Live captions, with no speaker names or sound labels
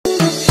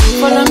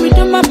Follow me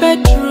to my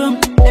bedroom,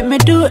 let me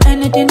do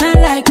anything I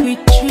like with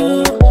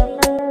you.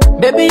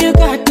 Baby, you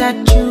got that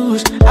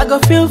juice, I go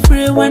feel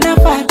free when I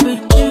fight with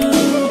you.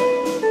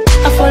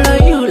 I follow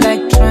you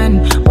like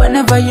trend,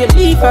 whenever you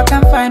leave I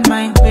can find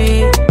my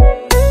way.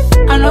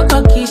 I no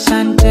go kiss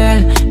and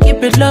tell,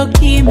 keep it low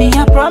key, me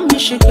I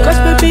promise you girl. Cause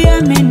baby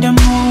I'm in the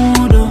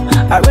mood, oh.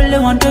 I really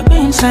want to be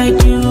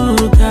inside you,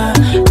 girl.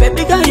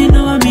 Baby girl, you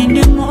know I'm in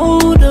the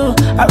mood, oh.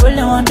 I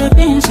really want to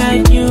be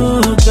inside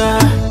you, girl.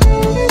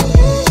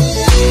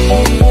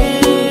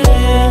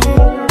 Yeah.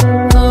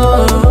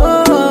 Oh,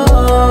 oh,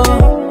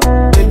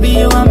 oh. Baby,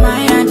 you are my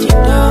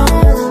antidote.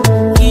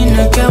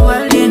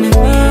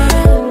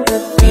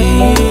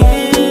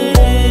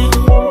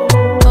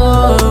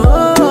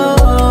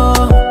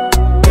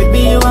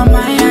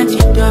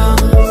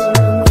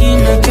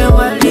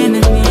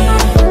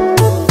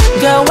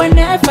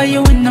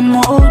 you in the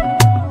mood,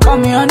 call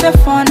me on the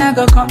phone, I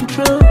go come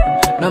through.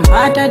 No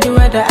matter the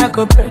weather, I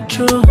go break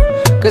through.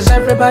 Cause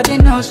everybody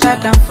knows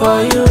that I'm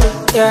for you,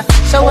 yeah.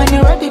 So when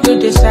you're ready to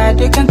decide,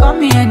 you can call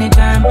me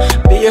anytime.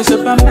 Be your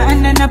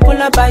Superman and I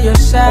pull up by your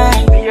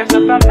side. Be your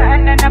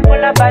Superman and I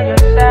pull up by your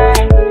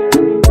side.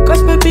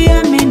 Cause baby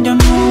I'm in the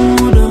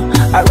mood, oh.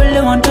 I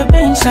really want to be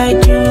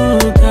inside you,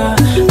 girl.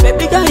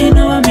 Baby girl, you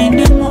know I'm in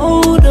the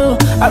mood, oh.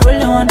 I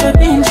really want to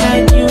be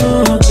inside you,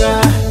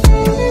 girl.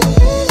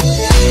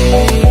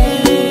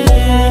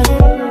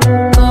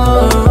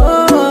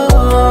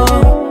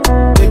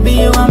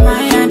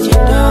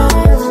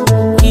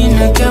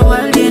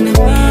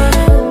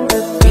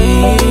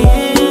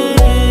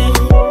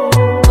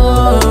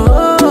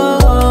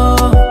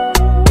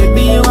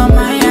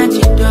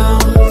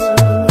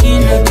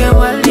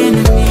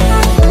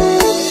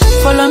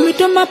 Follow me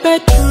to my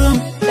bedroom,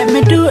 let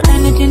me do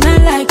anything I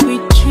like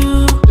with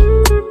you.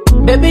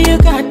 Baby, you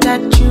got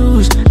that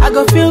juice, I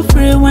go feel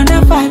free when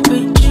I fight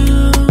with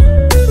you.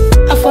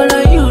 I follow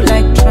you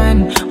like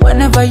trend,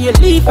 whenever you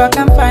leave I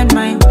can find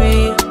my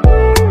way.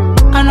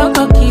 I no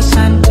go kiss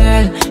and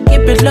tell,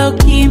 keep it low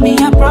key, me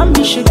I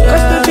promise you girl.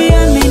 Cause baby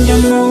I'm in the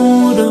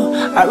mood,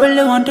 oh. I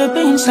really want to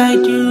be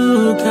inside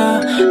you,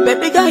 girl.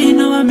 Baby girl, you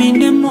know I'm in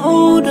the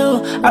mood,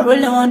 oh. I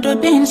really want to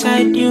be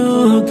inside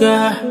you,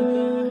 girl.